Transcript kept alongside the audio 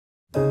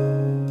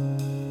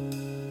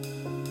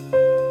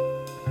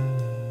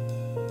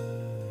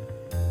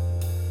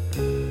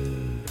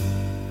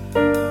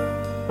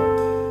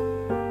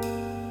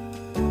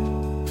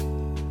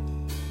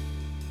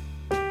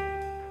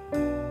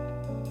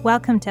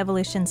Welcome to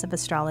Evolutions of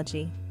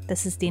Astrology.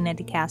 This is Dina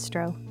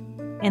DeCastro.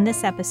 In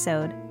this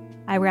episode,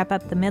 I wrap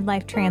up the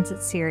Midlife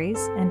Transit series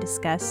and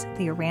discuss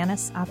the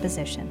Uranus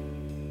opposition.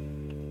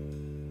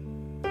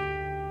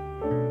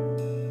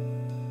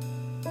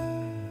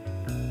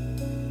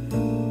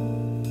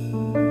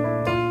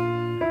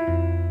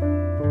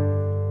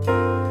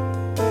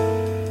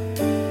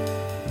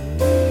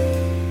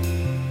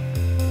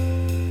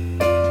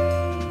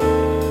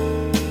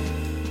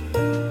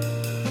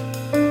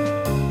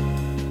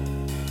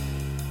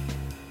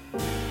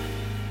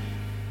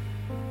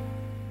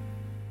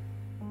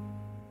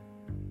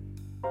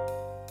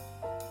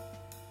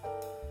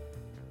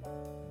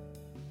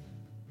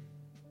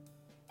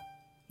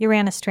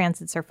 Uranus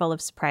transits are full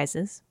of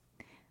surprises.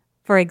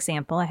 For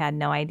example, I had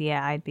no idea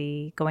I'd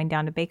be going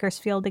down to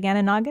Bakersfield again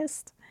in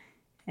August,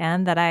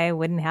 and that I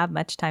wouldn't have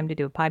much time to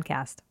do a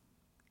podcast.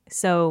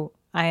 So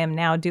I am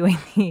now doing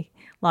the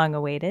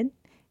long-awaited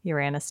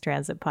Uranus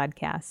Transit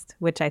podcast,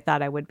 which I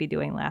thought I would be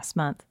doing last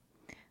month.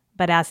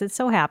 But as it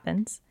so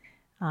happens,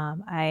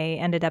 I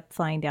ended up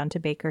flying down to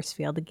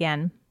Bakersfield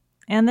again,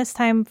 and this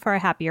time for a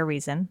happier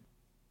reason.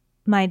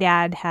 My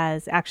dad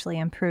has actually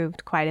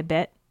improved quite a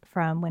bit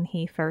from when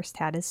he first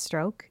had his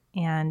stroke,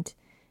 and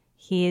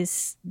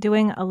he's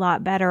doing a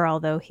lot better,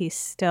 although he's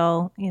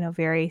still,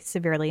 very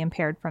severely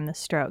impaired from the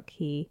stroke.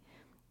 He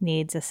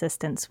needs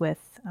assistance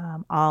with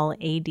all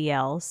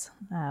ADLs,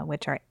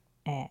 which are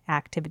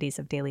activities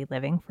of daily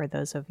living, for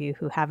those of you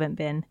who haven't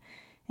been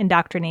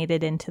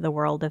indoctrinated into the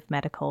world of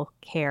medical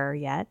care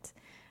yet.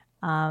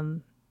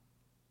 And,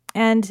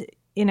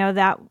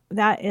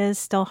 that is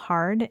still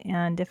hard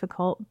and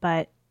difficult,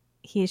 but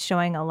he's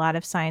showing a lot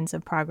of signs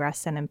of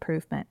progress and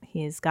improvement.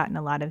 He's gotten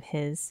a lot of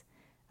his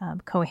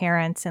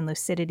coherence and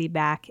lucidity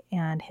back,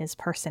 and his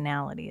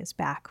personality is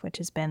back, which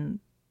has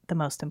been the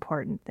most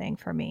important thing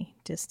for me,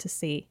 just to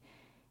see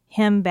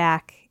him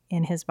back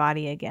in his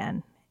body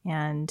again,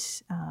 and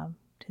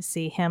to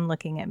see him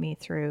looking at me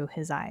through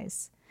his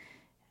eyes.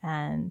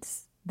 And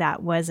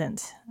that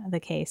wasn't the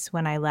case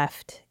when I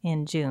left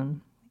in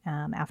June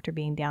after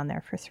being down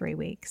there for 3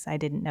 weeks. I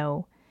didn't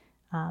know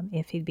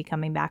if he'd be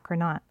coming back or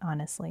not,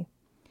 honestly.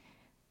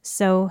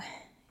 So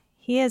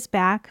he is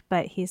back,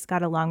 but he's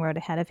got a long road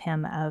ahead of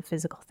him of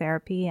physical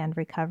therapy and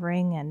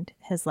recovering, and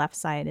his left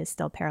side is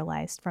still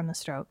paralyzed from the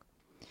stroke.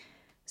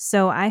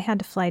 So I had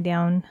to fly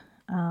down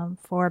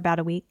for about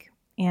a week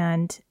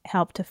and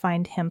help to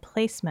find him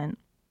placement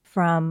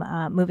from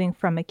moving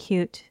from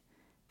acute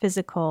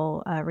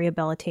physical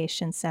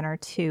rehabilitation center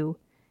to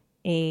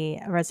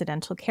a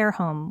residential care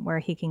home where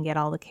he can get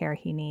all the care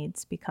he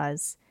needs,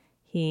 because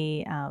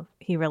he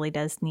really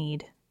does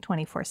need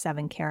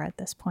 24/7 care at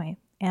this point.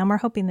 And we're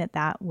hoping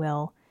that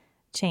will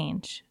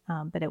change,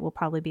 but it will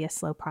probably be a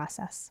slow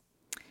process.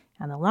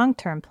 And the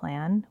long-term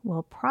plan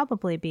will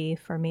probably be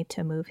for me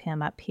to move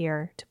him up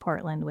here to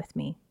Portland with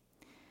me.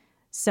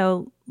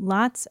 So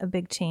lots of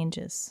big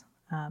changes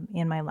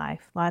in my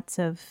life, lots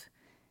of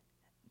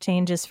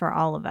changes for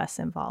all of us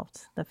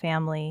involved, the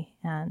family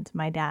and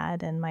my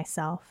dad and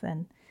myself.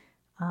 And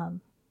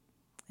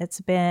it's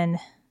been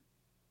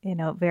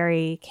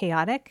very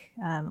chaotic,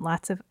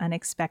 lots of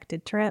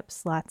unexpected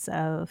trips, lots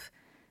of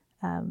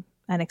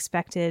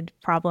unexpected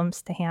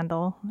problems to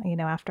handle.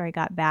 After I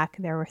got back,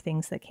 there were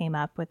things that came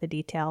up with the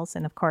details.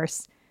 And of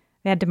course,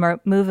 we had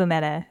to move him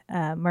at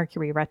a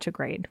Mercury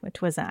retrograde,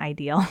 which wasn't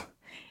ideal.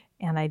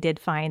 And I did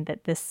find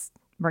that this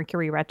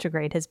Mercury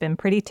retrograde has been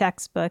pretty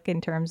textbook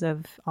in terms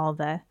of all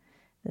the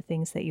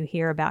things that you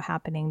hear about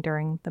happening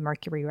during the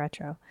Mercury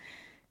retro.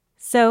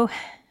 So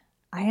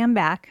I am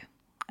back.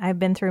 I've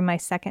been through my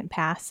second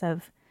pass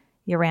of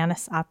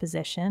Uranus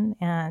opposition.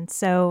 And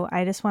so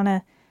I just want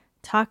to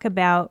talk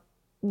about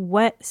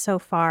what so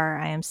far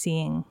I am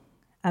seeing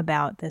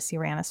about this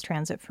Uranus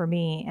transit for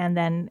me, and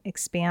then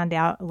expand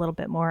out a little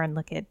bit more and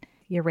look at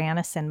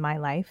Uranus in my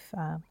life,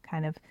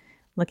 kind of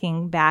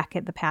looking back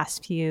at the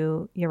past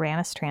few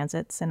Uranus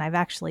transits. And I've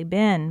actually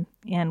been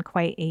in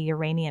quite a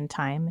Uranian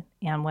time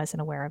and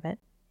wasn't aware of it.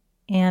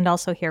 And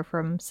also hear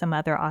from some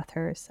other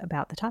authors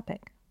about the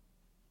topic.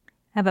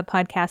 I have a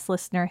podcast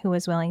listener who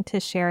was willing to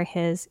share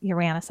his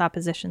Uranus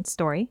opposition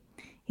story.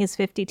 He's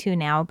 52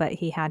 now, but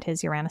he had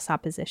his Uranus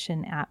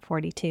opposition at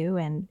 42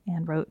 and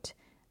wrote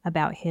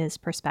about his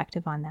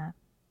perspective on that.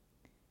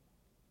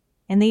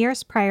 In the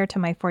years prior to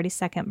my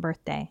 42nd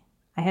birthday,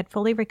 I had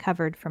fully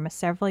recovered from a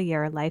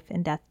several-year life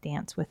and death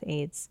dance with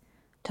AIDS,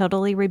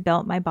 totally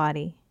rebuilt my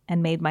body,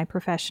 and made my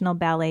professional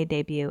ballet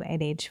debut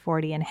at age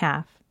 40 and a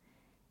half.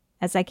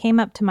 As I came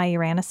up to my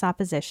Uranus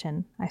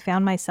opposition, I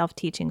found myself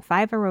teaching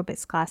 5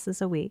 aerobics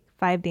classes a week,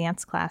 5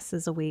 dance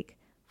classes a week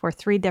for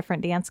 3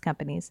 different dance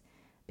companies,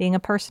 being a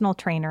personal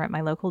trainer at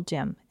my local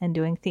gym, and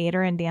doing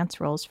theater and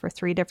dance roles for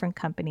 3 different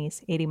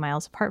companies 80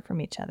 miles apart from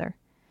each other.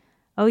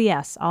 Oh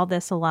yes, all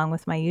this along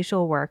with my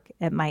usual work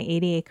at my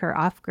 80-acre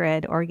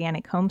off-grid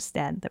organic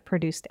homestead that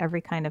produced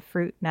every kind of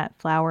fruit, nut,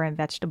 flower, and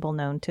vegetable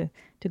known to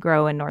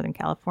grow in Northern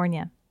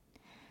California.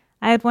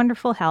 I had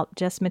wonderful help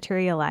just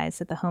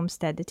materialize at the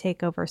homestead to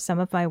take over some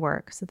of my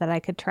work so that I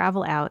could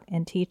travel out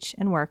and teach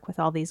and work with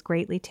all these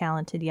greatly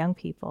talented young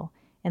people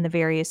in the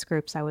various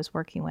groups I was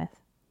working with.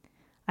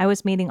 I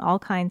was meeting all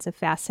kinds of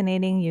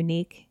fascinating,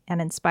 unique,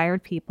 and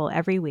inspired people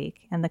every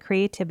week, and the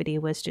creativity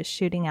was just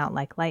shooting out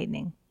like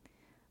lightning.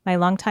 My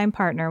longtime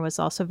partner was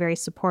also very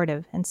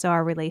supportive, and so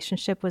our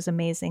relationship was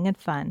amazing and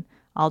fun,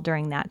 all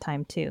during that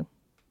time too.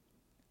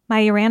 My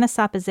Uranus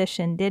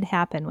opposition did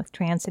happen with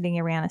transiting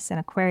Uranus in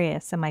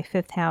Aquarius in my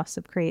 5th house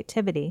of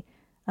creativity,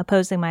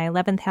 opposing my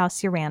 11th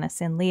house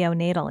Uranus in Leo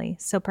natally,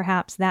 so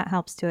perhaps that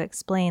helps to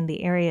explain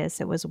the areas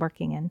it was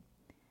working in.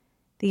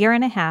 The year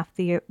and a half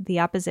the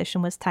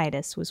opposition was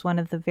Titus was one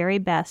of the very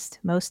best,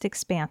 most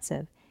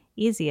expansive,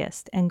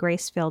 easiest, and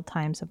grace-filled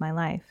times of my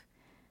life.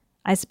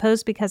 I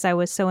suppose because I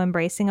was so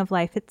embracing of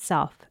life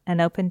itself and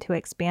open to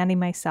expanding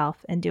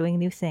myself and doing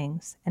new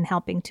things and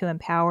helping to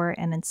empower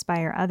and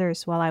inspire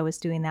others while I was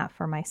doing that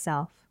for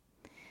myself.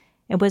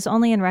 It was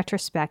only in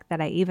retrospect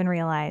that I even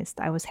realized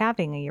I was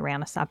having a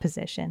Uranus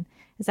opposition,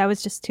 as I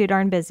was just too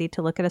darn busy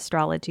to look at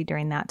astrology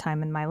during that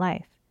time in my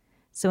life.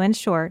 So in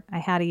short, I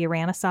had a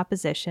Uranus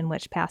opposition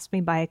which passed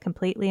me by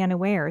completely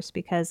unawares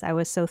because I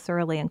was so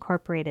thoroughly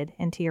incorporated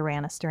into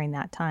Uranus during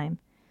that time.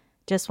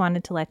 Just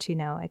wanted to let you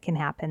know it can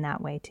happen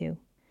that way too.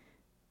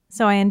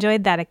 So I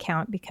enjoyed that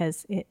account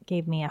because it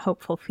gave me a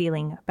hopeful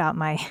feeling about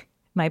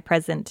my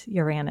present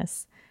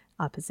Uranus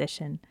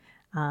opposition.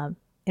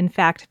 In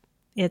fact,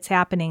 it's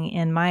happening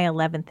in my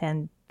 11th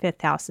and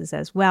 5th houses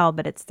as well,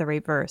 but it's the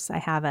reverse. I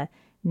have a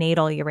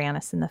natal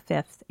Uranus in the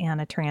 5th and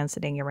a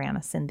transiting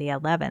Uranus in the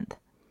 11th.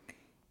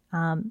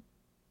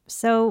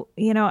 So,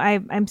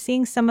 I'm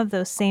seeing some of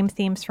those same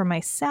themes for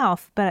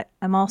myself, but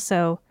I'm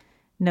also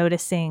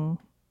noticing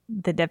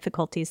the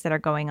difficulties that are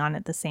going on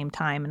at the same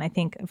time. And I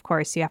think, of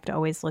course, you have to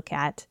always look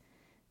at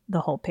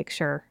the whole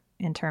picture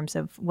in terms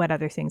of what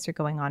other things are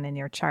going on in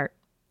your chart.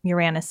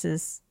 Uranus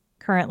is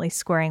currently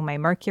squaring my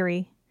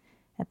Mercury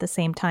at the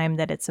same time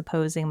that it's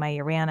opposing my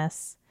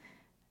Uranus.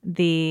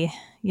 The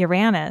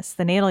Uranus,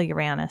 the natal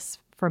Uranus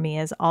for me,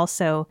 is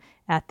also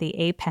at the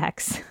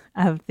apex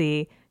of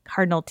the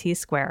cardinal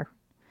T-square.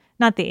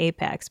 Not the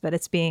apex, but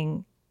it's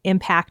being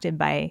impacted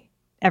by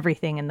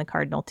everything in the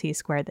cardinal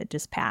T-square that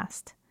just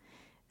passed.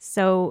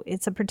 So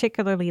it's a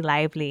particularly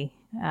lively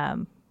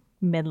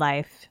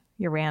midlife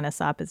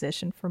Uranus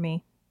opposition for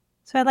me.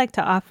 So I'd like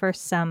to offer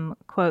some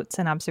quotes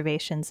and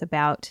observations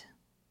about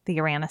the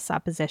Uranus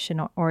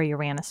opposition or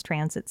Uranus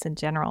transits in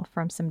general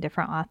from some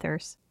different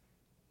authors.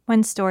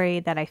 One story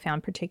that I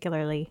found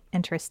particularly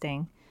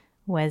interesting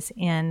was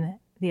in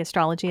The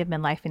Astrology of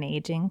Midlife and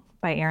Aging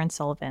by Erin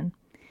Sullivan.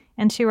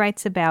 And she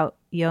writes about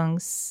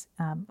Jung's,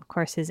 of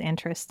course, his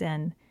interest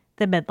in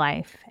the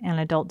midlife and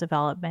adult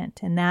development,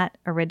 and that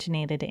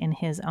originated in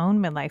his own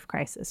midlife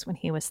crisis when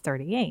he was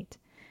 38,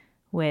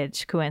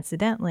 which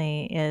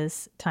coincidentally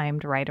is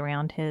timed right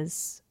around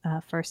his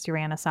first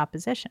Uranus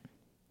opposition.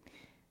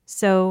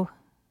 So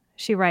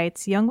she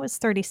writes, Jung was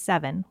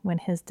 37 when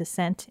his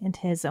descent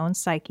into his own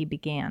psyche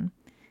began.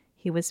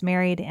 He was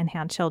married and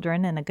had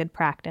children in a good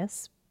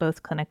practice,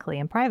 both clinically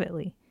and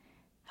privately.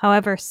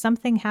 However,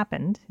 something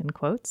happened, in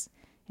quotes,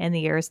 in the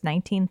years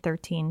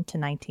 1913 to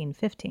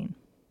 1915.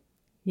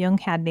 Jung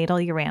had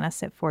natal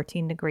Uranus at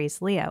 14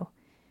 degrees Leo.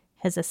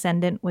 His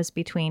ascendant was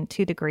between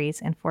 2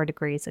 degrees and 4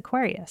 degrees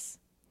Aquarius.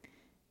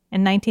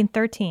 In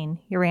 1913,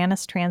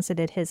 Uranus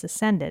transited his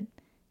ascendant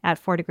at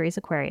 4 degrees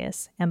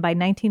Aquarius, and by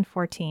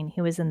 1914,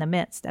 he was in the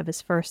midst of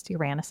his first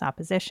Uranus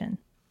opposition.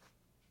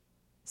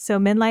 So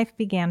midlife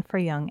began for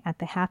Jung at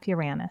the half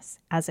Uranus,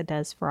 as it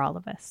does for all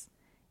of us.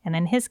 And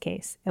in his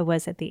case, it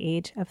was at the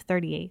age of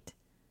 38.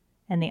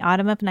 In the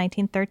autumn of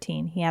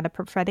 1913, he had a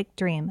prophetic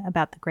dream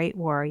about the Great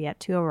War yet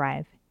to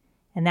arrive,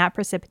 and that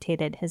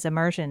precipitated his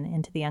immersion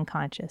into the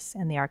unconscious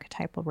and the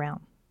archetypal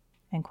realm.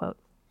 End quote.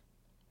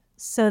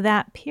 So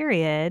that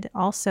period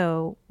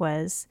also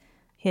was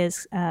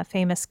his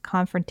famous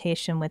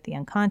confrontation with the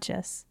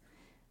unconscious,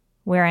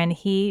 wherein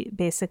he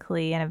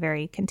basically, in a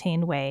very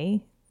contained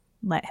way,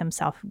 let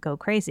himself go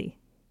crazy.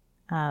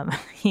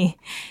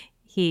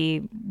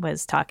 He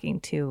was talking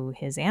to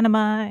his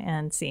anima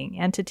and seeing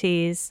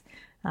entities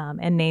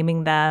and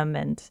naming them,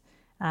 and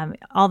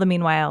all the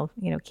meanwhile,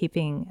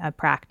 keeping a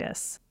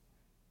practice.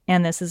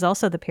 And this is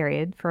also the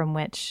period from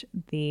which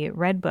the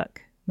Red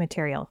Book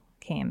material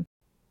came.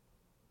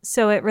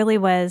 So it really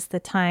was the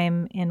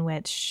time in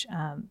which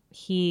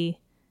he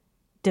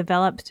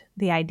developed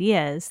the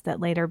ideas that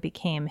later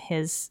became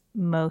his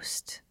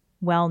most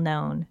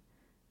well-known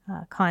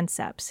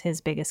concepts,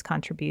 his biggest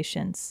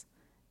contributions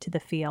to the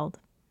field.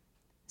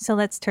 So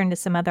let's turn to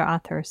some other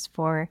authors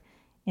for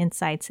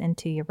insights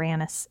into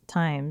Uranus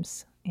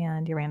times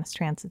and Uranus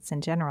transits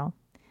in general.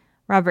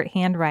 Robert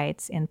Hand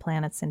writes in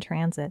Planets in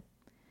Transit,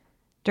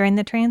 during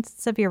the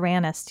transits of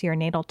Uranus to your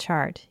natal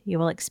chart, you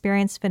will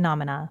experience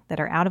phenomena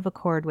that are out of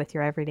accord with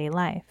your everyday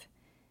life.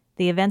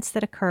 The events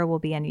that occur will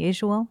be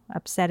unusual,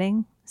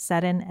 upsetting,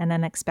 sudden, and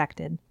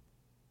unexpected.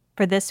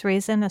 For this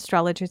reason,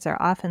 astrologers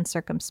are often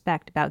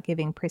circumspect about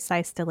giving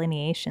precise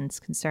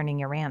delineations concerning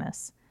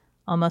Uranus.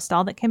 Almost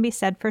all that can be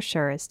said for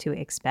sure is to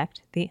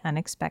expect the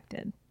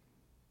unexpected.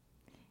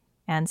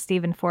 And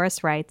Stephen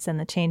Forrest writes in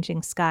The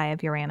Changing Sky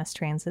of Uranus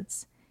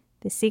Transits,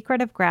 the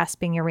secret of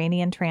grasping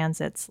Uranian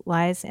transits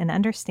lies in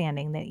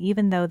understanding that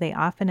even though they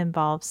often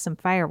involve some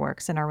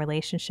fireworks in our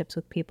relationships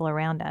with people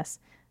around us,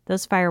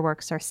 those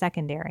fireworks are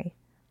secondary.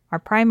 Our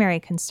primary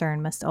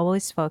concern must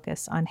always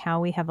focus on how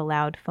we have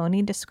allowed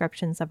phony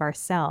descriptions of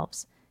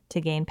ourselves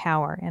to gain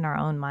power in our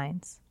own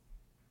minds.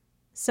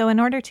 So in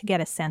order to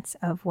get a sense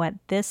of what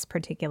this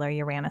particular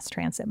Uranus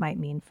transit might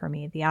mean for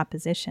me, the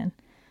opposition,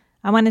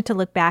 I wanted to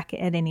look back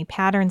at any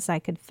patterns I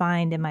could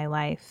find in my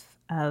life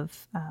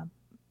of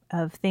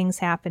things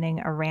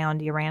happening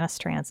around Uranus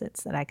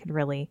transits that I could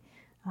really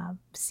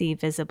see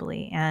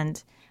visibly.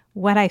 And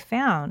what I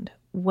found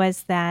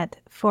was that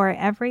for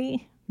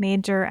every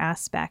major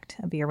aspect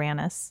of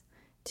Uranus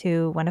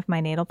to one of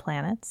my natal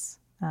planets,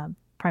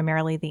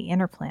 primarily the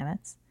inner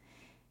planets,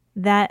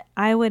 that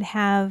I would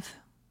have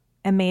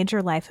a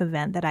major life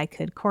event that I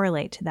could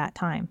correlate to that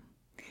time.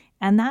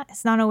 And that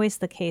is not always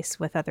the case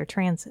with other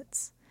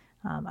transits.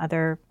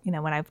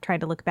 When I've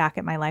tried to look back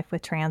at my life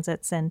with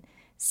transits and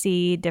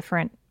see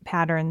different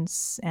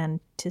patterns and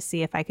to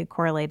see if I could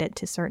correlate it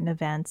to certain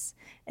events,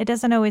 it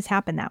doesn't always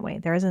happen that way.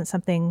 There isn't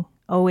something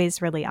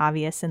always really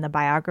obvious in the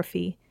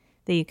biography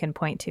that you can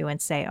point to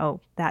and say,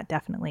 oh, that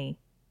definitely,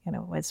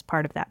 was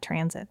part of that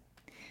transit.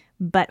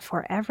 But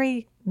for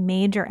every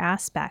major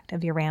aspect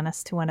of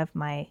Uranus to one of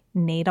my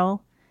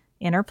natal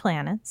inner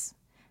planets,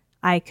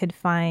 I could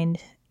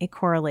find a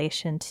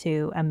correlation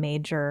to a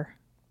major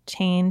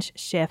change,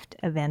 shift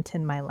event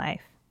in my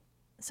life.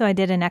 So I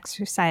did an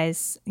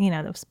exercise,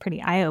 that was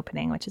pretty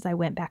eye-opening, which is I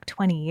went back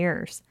 20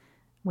 years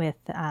with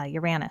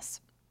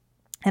Uranus.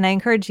 And I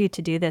encourage you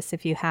to do this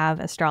if you have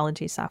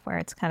astrology software.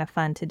 It's kind of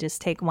fun to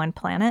just take one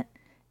planet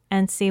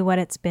and see what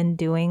it's been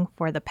doing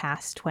for the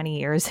past 20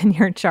 years in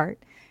your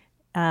chart.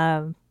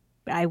 I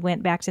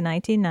went back to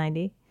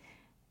 1990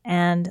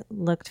 and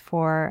looked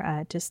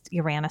for just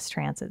Uranus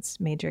transits,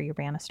 major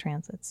Uranus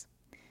transits.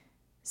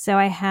 So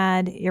I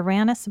had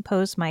Uranus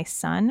oppose my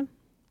sun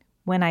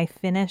when I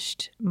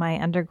finished my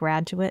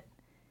undergraduate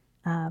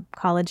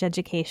college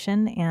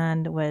education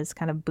and was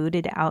kind of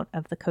booted out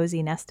of the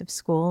cozy nest of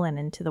school and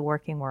into the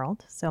working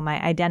world. So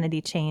my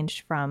identity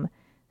changed from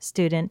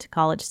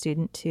college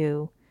student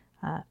to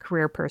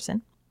career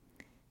person.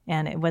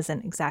 And it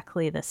wasn't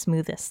exactly the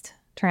smoothest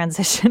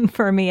transition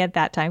for me at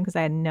that time because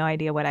I had no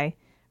idea what I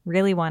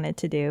really wanted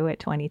to do at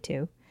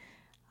 22.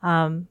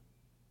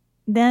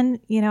 Then,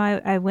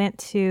 I went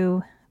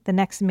to the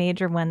next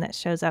major one that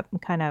shows up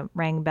and kind of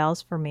rang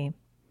bells for me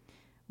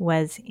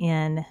was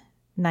in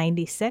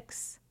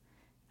 96.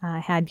 I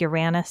had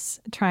Uranus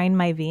trine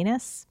my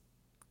Venus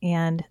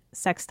and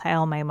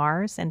sextile my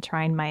Mars and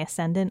trine my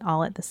ascendant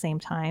all at the same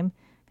time,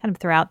 kind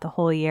of throughout the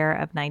whole year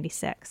of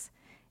 96.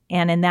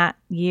 And in that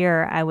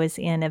year, I was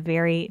in a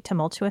very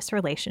tumultuous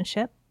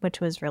relationship,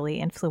 which was really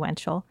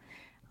influential,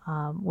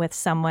 with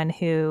someone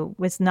who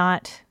was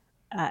not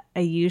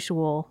a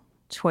usual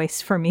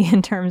choice for me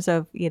in terms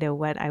of,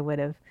 what I would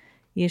have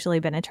usually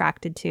been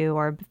attracted to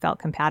or felt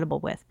compatible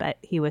with. But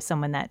he was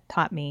someone that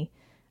taught me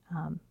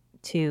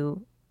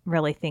to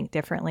really think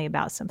differently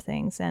about some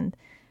things. And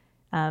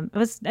it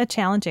was a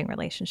challenging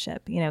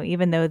relationship,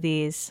 even though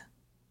these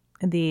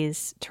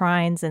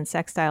trines and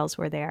sextiles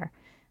were there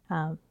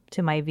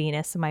to my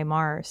Venus and my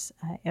Mars.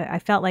 I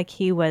felt like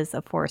he was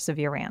a force of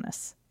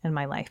Uranus in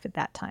my life at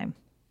that time.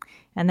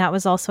 And that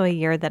was also a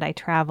year that I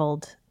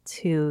traveled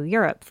to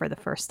Europe for the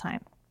first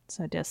time.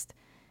 So just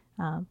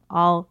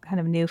all kind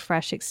of new,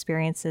 fresh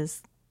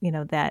experiences,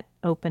 that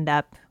opened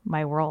up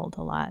my world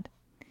a lot.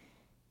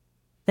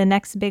 The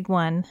next big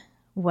one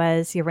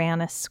was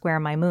Uranus square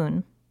my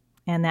moon.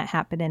 And that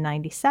happened in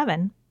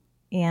 97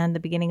 and the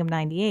beginning of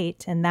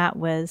 98. And that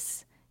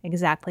was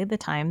exactly the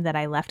time that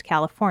I left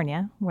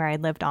California, where I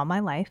lived all my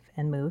life,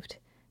 and moved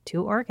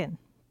to Oregon.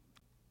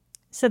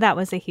 So that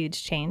was a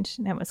huge change.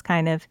 It was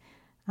kind of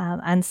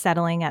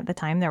unsettling at the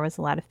time. There was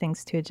a lot of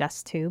things to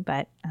adjust to,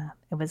 but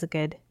it was a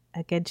good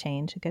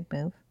change, a good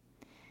move.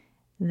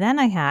 Then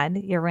I had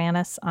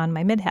Uranus on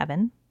my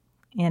midheaven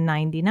in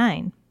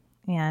 99,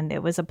 and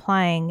it was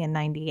applying in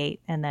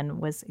 98 and then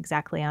was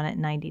exactly on it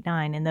in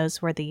 99. And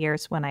those were the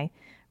years when I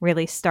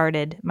really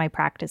started my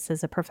practice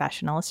as a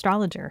professional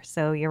astrologer.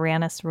 So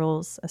Uranus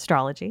rules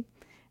astrology,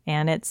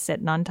 and it's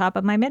sitting on top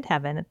of my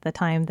midheaven at the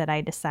time that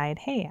I decide,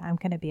 hey, I'm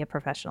going to be a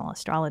professional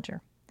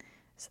astrologer.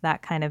 So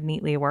that kind of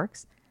neatly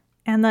works.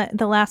 And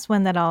the last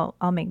one that I'll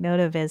make note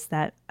of is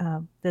that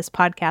this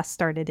podcast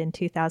started in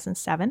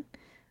 2007,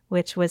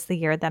 which was the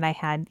year that I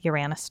had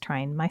Uranus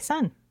trine my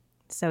sun.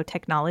 So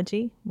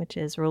technology, which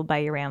is ruled by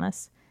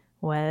Uranus,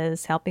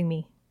 was helping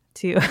me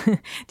to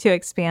to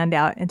expand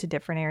out into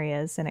different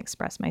areas and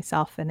express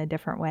myself in a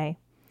different way.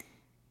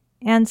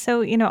 And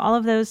so, all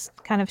of those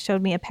kind of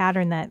showed me a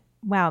pattern that,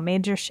 wow,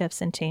 major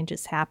shifts and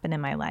changes happen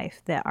in my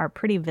life that are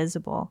pretty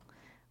visible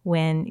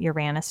when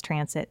Uranus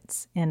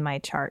transits in my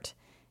chart.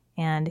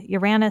 And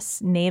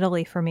Uranus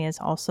natally for me is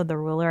also the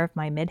ruler of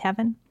my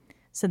midheaven.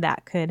 So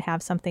that could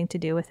have something to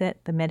do with it.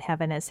 The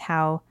midheaven is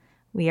how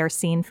We are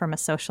seen from a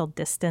social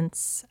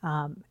distance.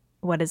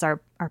 What is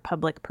our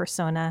public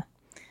persona?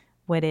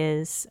 What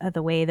is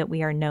the way that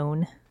we are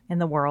known in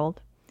the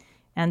world?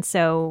 And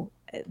so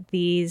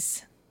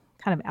these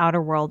kind of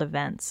outer world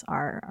events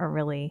are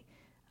really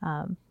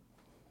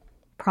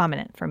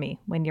prominent for me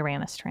when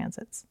Uranus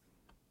transits.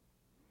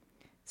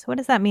 So what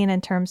does that mean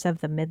in terms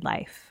of the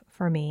midlife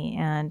for me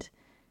and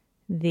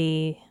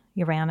the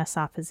Uranus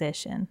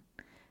opposition?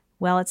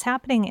 Well, it's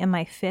happening in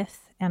my 5th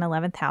and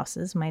 11th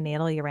houses. My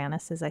natal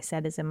Uranus, as I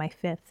said, is in my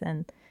 5th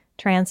and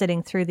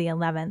transiting through the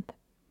 11th.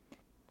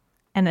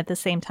 And at the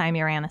same time,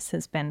 Uranus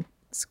has been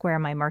square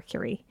my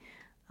Mercury.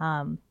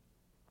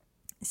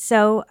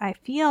 So I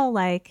feel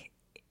like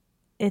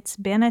it's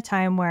been a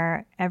time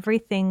where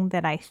everything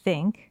that I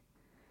think,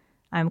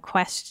 I'm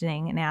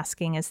questioning and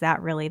asking, is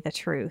that really the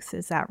truth?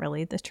 Is that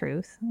really the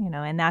truth?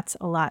 And that's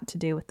a lot to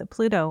do with the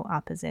Pluto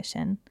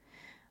opposition.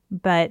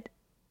 But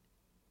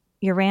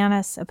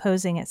Uranus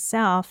opposing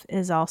itself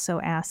is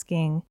also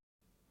asking,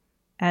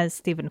 as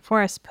Stephen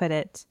Forrest put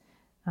it,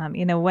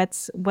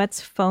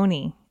 what's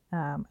phony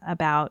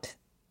about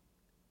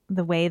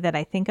the way that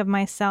I think of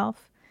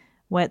myself?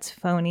 What's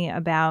phony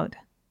about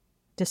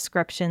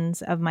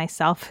descriptions of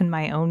myself in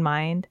my own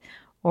mind,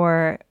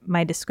 or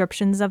my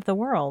descriptions of the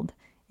world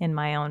in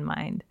my own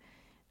mind?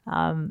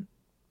 And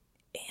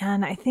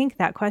I think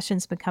that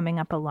question's been coming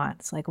up a lot.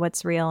 It's like,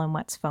 what's real and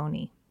what's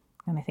phony?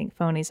 And I think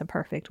phony is a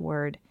perfect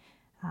word.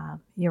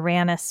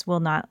 Uranus will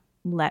not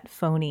let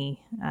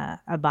phony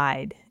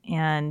abide.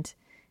 And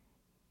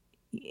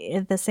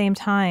at the same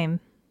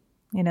time,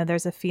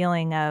 there's a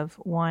feeling of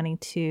wanting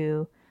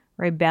to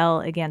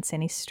rebel against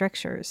any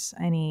strictures,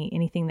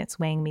 anything that's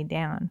weighing me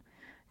down.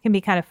 It can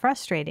be kind of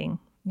frustrating,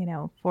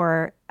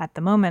 for at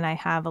the moment I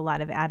have a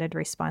lot of added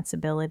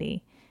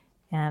responsibility,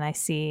 and I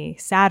see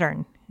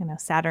Saturn,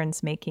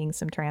 Saturn's making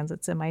some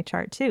transits in my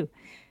chart too.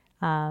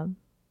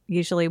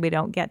 Usually we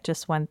don't get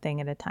just one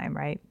thing at a time,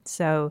 right?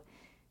 So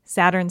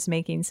Saturn's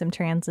making some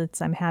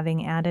transits. I'm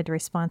having added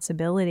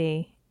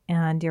responsibility,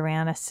 and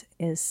Uranus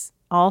is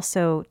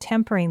also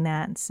tempering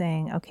that and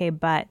saying, okay,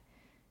 but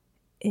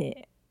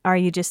are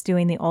you just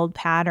doing the old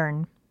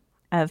pattern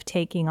of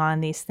taking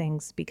on these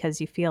things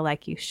because you feel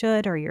like you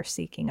should, or you're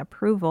seeking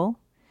approval?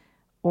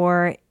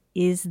 Or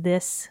is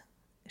this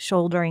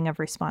shouldering of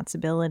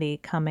responsibility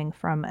coming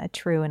from a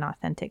true and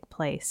authentic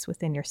place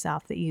within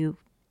yourself that you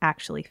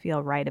actually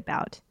feel right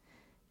about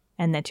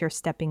and that you're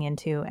stepping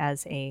into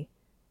as a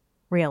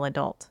real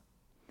adult?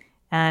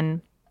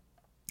 And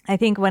I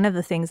think one of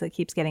the things that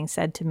keeps getting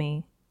said to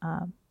me,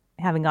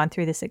 having gone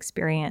through this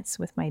experience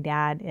with my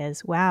dad,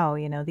 is, wow,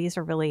 these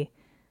are really,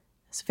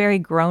 it's very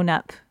grown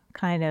up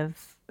kind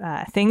of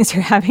things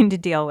you're having to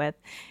deal with.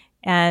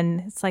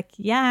 And it's like,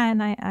 yeah,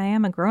 and I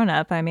am a grown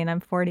up. I mean, I'm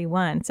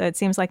 41. So it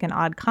seems like an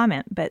odd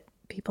comment, but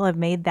people have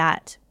made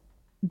that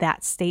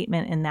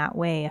statement in that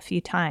way a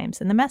few times.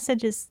 And the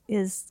message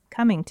is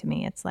coming to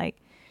me. It's like,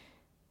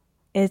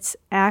 it's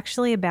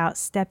actually about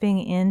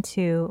stepping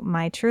into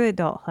my true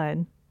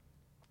adulthood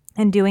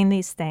and doing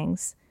these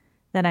things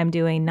that I'm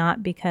doing,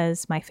 not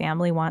because my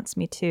family wants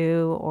me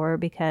to, or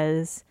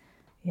because,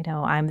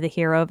 I'm the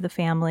hero of the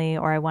family,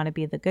 or I want to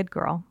be the good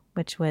girl,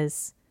 which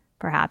was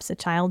perhaps a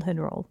childhood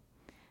role,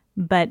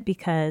 but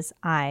because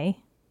I,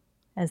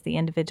 as the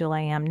individual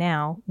I am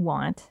now,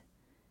 want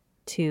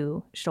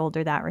to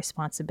shoulder that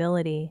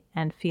responsibility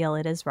and feel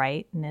it is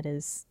right and it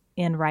is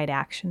in right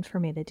action for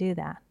me to do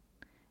that.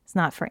 It's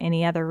not for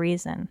any other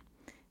reason,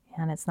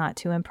 and it's not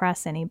to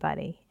impress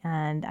anybody.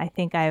 And I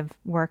think I've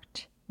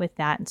worked with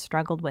that and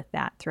struggled with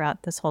that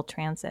throughout this whole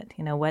transit.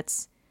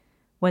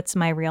 What's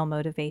my real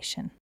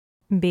motivation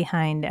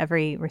behind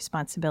every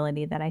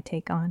responsibility that I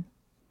take on?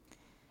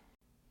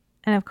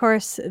 And of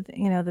course,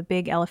 the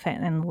big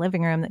elephant in the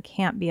living room that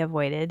can't be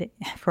avoided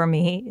for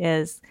me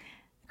is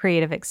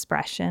creative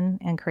expression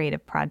and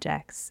creative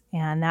projects.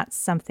 And that's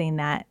something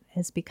that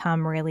has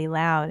become really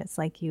loud. It's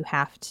like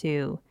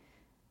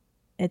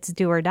it's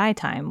do or die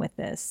time with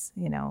this.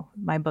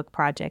 My book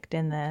project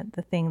and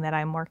the thing that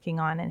I'm working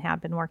on and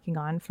have been working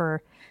on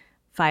for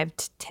 5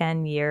 to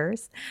 10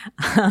 years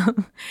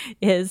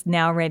is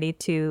now ready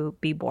to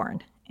be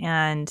born.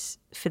 And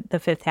the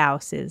 5th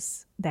house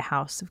is the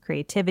house of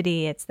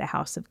creativity. It's the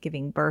house of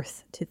giving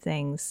birth to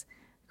things,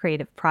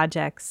 creative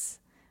projects.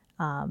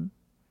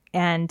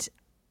 And,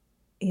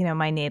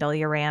 my natal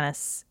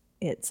Uranus,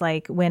 it's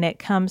like when it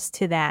comes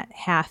to that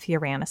half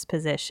Uranus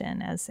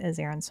position, as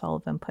Aaron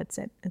Sullivan puts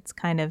it, it's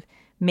kind of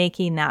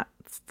making that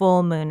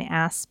full moon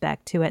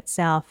aspect to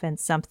itself, and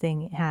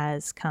something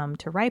has come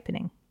to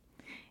ripening.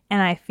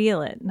 And I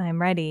feel it, and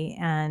I'm ready.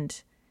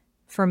 And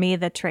for me,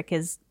 the trick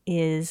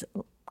is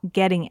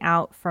getting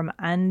out from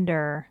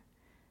under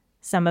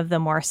some of the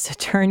more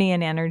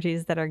Saturnian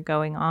energies that are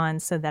going on,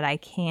 so that I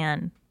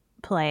can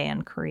play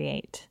and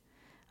create,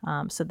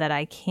 so that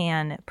I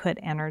can put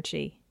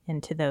energy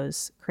into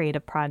those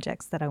creative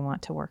projects that I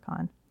want to work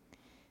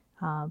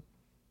on.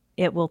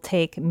 It will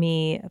take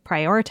me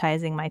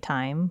prioritizing my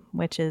time,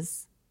 which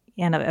is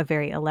a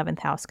very 11th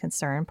house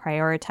concern,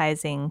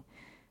 prioritizing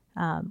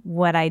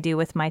what I do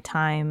with my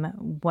time,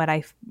 what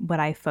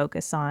I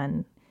focus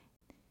on,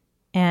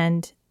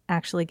 and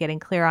actually getting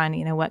clear on,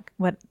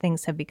 what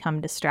things have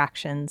become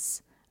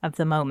distractions of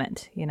the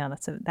moment.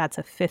 That's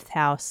a fifth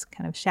house,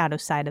 kind of shadow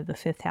side of the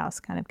fifth house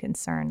kind of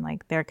concern.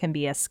 Like there can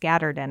be a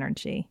scattered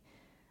energy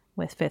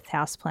with fifth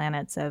house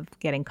planets of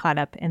getting caught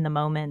up in the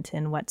moment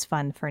and what's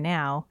fun for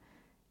now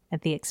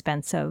at the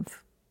expense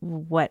of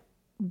what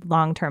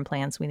long-term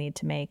plans we need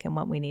to make and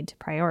what we need to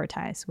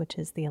prioritize, which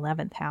is the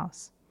 11th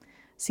house.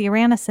 So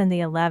Uranus in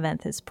the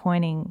 11th is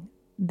pointing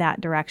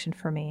that direction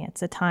for me.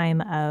 It's a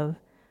time of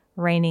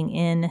reining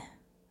in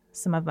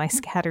some of my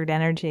scattered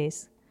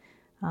energies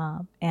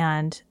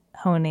and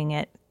honing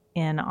it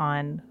in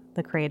on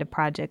the creative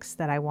projects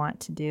that I want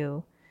to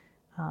do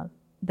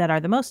that are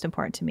the most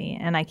important to me.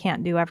 And I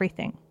can't do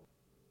everything,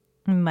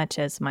 much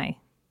as my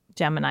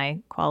Gemini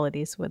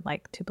qualities would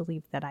like to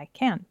believe that I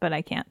can, but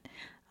I can't.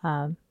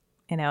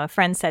 A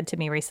friend said to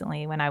me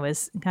recently when I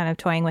was kind of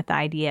toying with the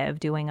idea of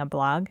doing a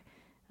blog,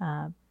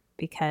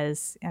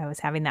 because I was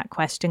having that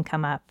question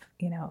come up,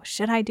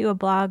 should I do a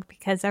blog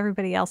because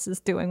everybody else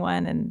is doing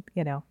one? And,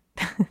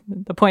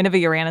 the point of a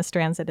Uranus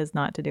transit is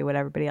not to do what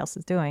everybody else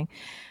is doing.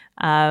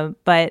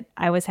 But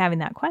I was having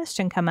that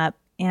question come up,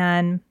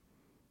 and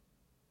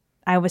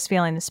I was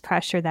feeling this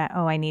pressure that,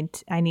 I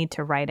need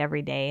to write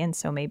every day. And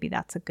so maybe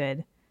that's a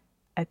good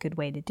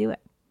way to do it.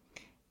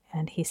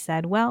 And he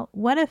said, well,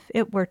 what if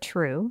it were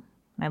true?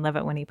 I love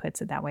it when he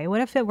puts it that way.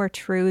 What if it were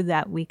true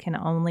that we can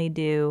only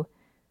do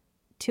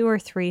 2 or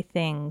 3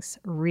 things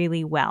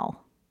really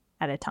well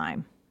at a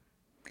time?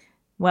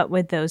 What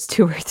would those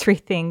 2 or 3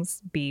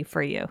 things be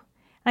for you?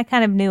 I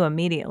kind of knew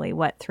immediately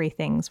what 3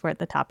 things were at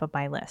the top of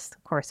my list.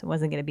 Of course, it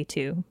wasn't going to be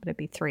 2, but it'd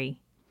be 3.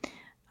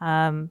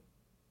 And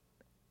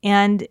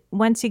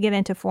once you get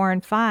into 4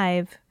 and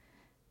 5,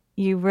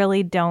 you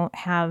really don't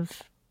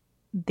have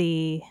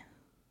the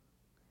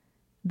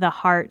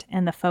heart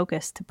and the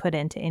focus to put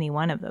into any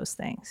one of those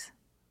things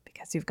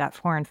because you've got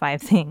 4 and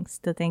 5 things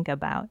to think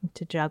about and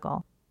to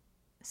juggle.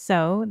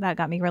 So that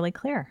got me really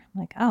clear.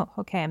 Like,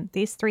 okay,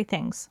 these 3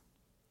 things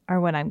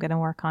are what I'm going to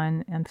work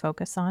on and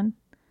focus on.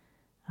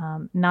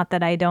 Not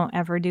that I don't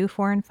ever do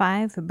 4 and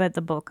 5, but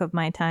the bulk of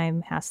my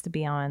time has to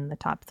be on the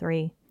top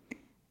 3.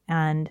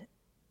 And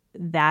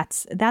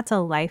that's a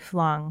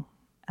lifelong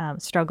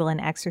struggle and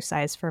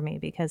exercise for me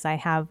because I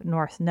have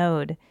North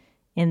Node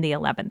in the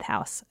 11th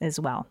house as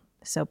well.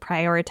 So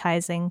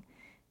prioritizing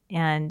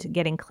and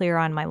getting clear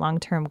on my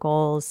long-term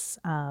goals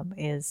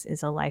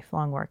is a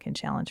lifelong work and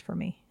challenge for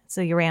me.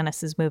 So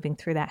Uranus is moving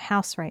through that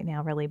house right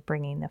now, really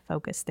bringing the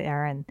focus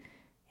there, and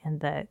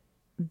the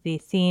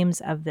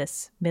themes of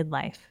this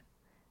midlife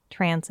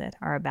transit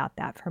are about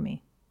that for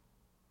me.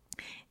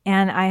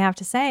 And I have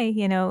to say,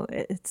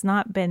 it's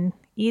not been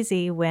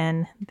easy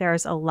when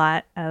there's a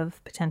lot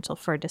of potential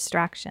for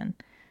distraction.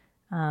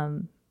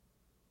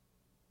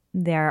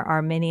 There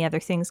are many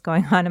other things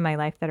going on in my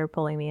life that are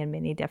pulling me in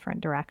many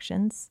different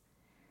directions.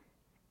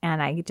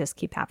 And I just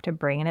keep having to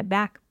bringing it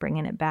back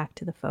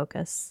to the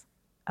focus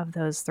of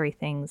those 3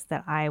 things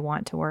that I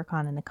want to work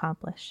on and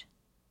accomplish.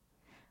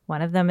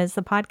 One of them is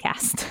the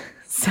podcast.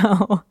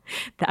 So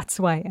that's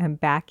why I'm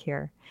back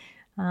here.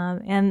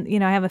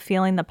 And I have a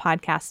feeling the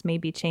podcast may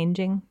be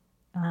changing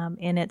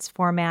in its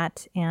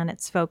format and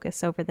its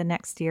focus over the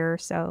next year or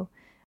so.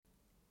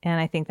 And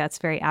I think that's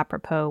very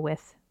apropos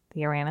with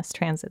the Uranus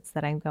transits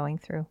that I'm going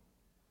through.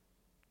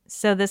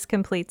 So this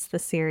completes the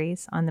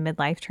series on the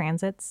midlife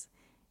transits,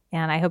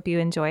 and I hope you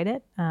enjoyed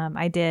it.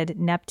 I did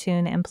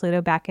Neptune and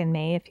Pluto back in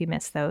May if you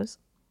missed those,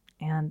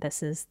 and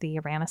this is the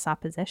Uranus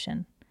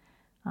opposition.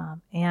 I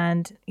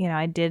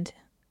did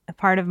a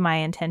part of my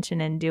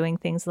intention in doing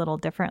things a little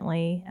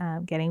differently,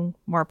 getting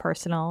more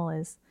personal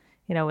was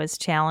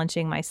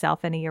challenging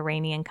myself in a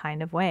Uranian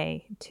kind of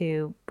way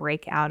to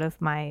break out of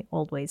my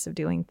old ways of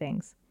doing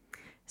things.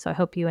 So I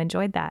hope you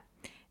enjoyed that.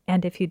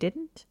 And if you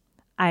didn't,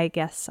 I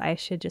guess I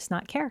should just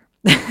not care.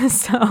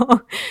 Because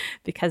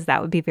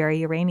that would be very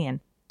Uranian.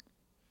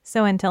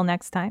 So until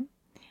next time,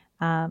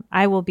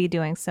 I will be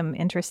doing some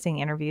interesting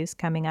interviews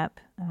coming up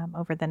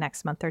over the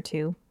next month or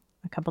two.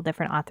 A couple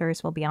different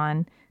authors will be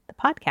on the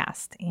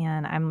podcast,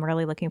 and I'm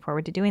really looking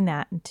forward to doing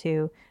that and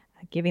to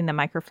giving the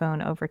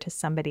microphone over to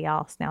somebody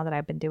else now that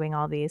I've been doing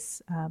all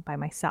these by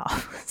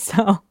myself.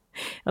 So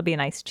it'll be a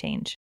nice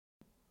change.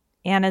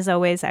 And as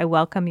always, I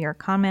welcome your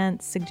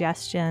comments,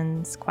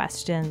 suggestions,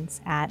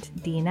 questions at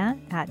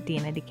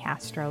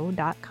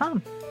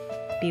dina@dinadecastro.com.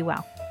 Be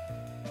well.